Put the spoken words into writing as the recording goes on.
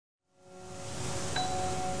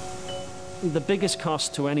The biggest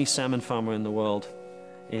cost to any salmon farmer in the world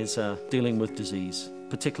is dealing with disease,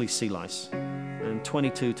 particularly sea lice. And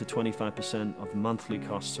 22 to 25% of monthly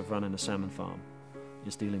costs of running a salmon farm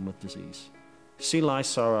is dealing with disease. Sea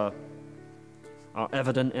lice are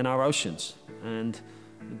evident in our oceans, and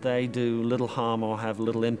they do little harm or have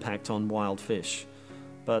little impact on wild fish.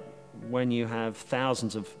 But when you have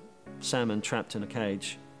thousands of salmon trapped in a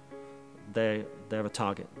cage, they're a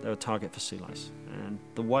target. They're a target for sea lice. And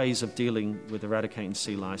the ways of dealing with eradicating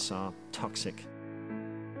sea lice are toxic.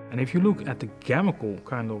 And if you look at the chemical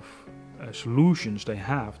kind of solutions they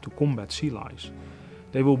have to combat sea lice,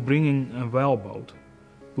 they will bring in a well boat,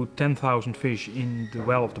 put 10,000 fish in the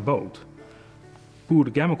well of the boat, pour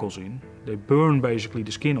the chemicals in, they burn basically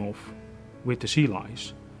the skin off with the sea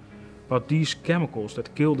lice. But these chemicals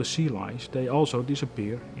that kill the sea lice, they also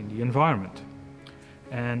disappear in the environment.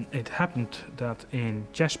 And it happened that in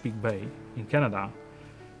Chesapeake Bay in Canada,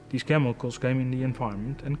 these chemicals came in the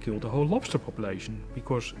environment and killed the whole lobster population,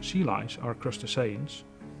 because sea lice are crustaceans,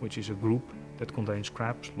 which is a group that contains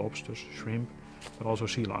crabs, lobsters, shrimp, but also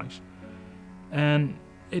sea lice. And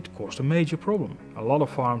it caused a major problem. A lot of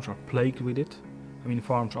farms are plagued with it. I mean,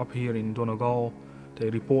 farms up here in Donegal, they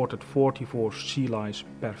reported 44 sea lice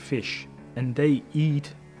per fish. And they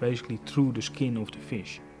eat basically through the skin of the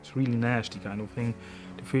fish. It's really nasty kind of thing.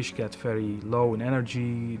 The fish get very low in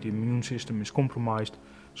energy, the immune system is compromised,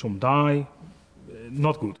 some die,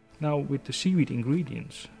 not good. Now with the seaweed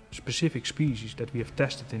ingredients, specific species that we have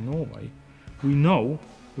tested in Norway, we know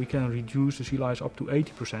we can reduce the sea lice up to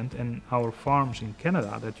 80%, and our farms in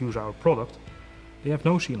Canada that use our product, they have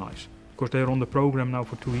no sea lice, because they're on the program now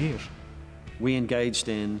for 2 years. We engaged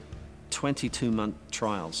in 22-month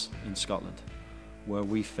trials in Scotland, where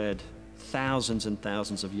we fed thousands and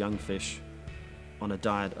thousands of young fish on a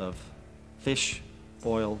diet of fish,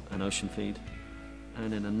 oil and ocean feed,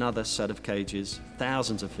 and in another set of cages,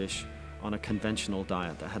 thousands of fish on a conventional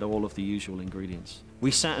diet that had all of the usual ingredients.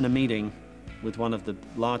 We sat in a meeting with one of the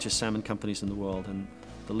largest salmon companies in the world, and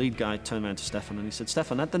the lead guy turned around to Stefan and he said,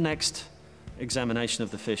 "Stefan, at the next examination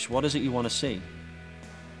of the fish, what is it you want to see?"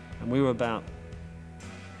 And we were about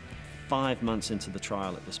 5 months into the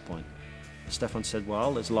trial at this point. Stefan said,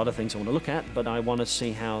 "Well, there's a lot of things I want to look at, but I want to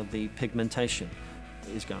see how the pigmentation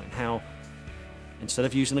is going. How, instead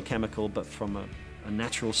of using a chemical, but from a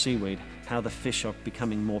natural seaweed, how the fish are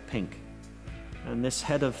becoming more pink." And this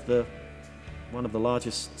head of one of the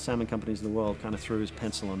largest salmon companies in the world kind of threw his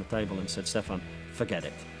pencil on the table and said, "Stefan, forget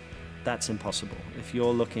it. That's impossible. If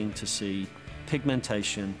you're looking to see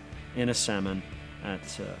pigmentation in a salmon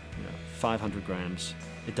at 500 grams,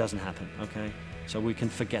 it doesn't happen, okay? So we can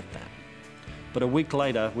forget that." But a week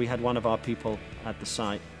later, we had one of our people at the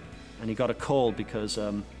site, and he got a call because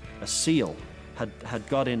a seal had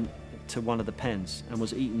got into one of the pens and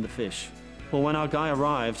was eating the fish. Well, when our guy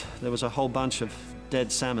arrived, there was a whole bunch of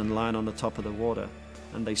dead salmon lying on the top of the water,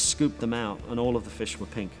 and they scooped them out, and all of the fish were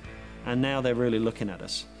pink. And now they're really looking at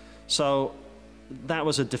us. So that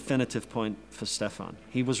was a definitive point for Stefan.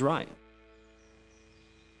 He was right.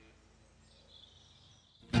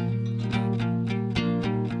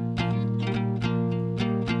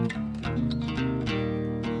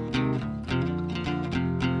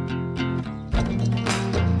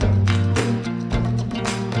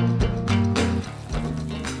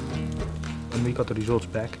 We got the results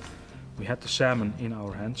back. We had the salmon in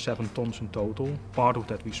our hands, 7 tons in total. Part of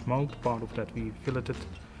that we smoked, part of that we filleted,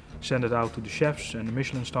 sent it out to the chefs and the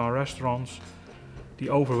Michelin star restaurants. The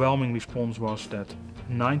overwhelming response was that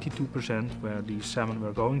 92% where these salmon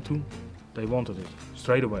were going to, they wanted it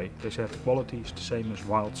straight away. They said the quality is the same as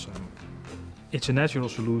wild salmon. It's a natural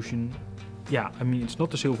solution. Yeah, I mean, it's not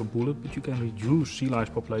the silver bullet, but you can reduce sea lice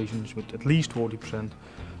populations with at least 40%,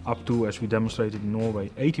 up to, as we demonstrated in Norway,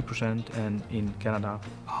 80%, and in Canada,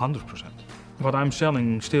 100%. What I'm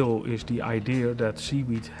selling still is the idea that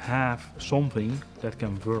seaweed have something that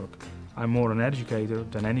can work. I'm more an educator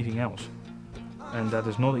than anything else, and that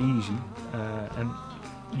is not easy, and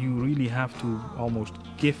you really have to almost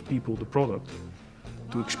give people the product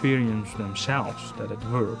to experience themselves that it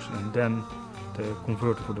works, and then they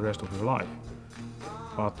convert it for the rest of their life.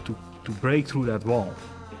 But to break through that wall,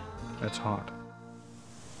 that's hard.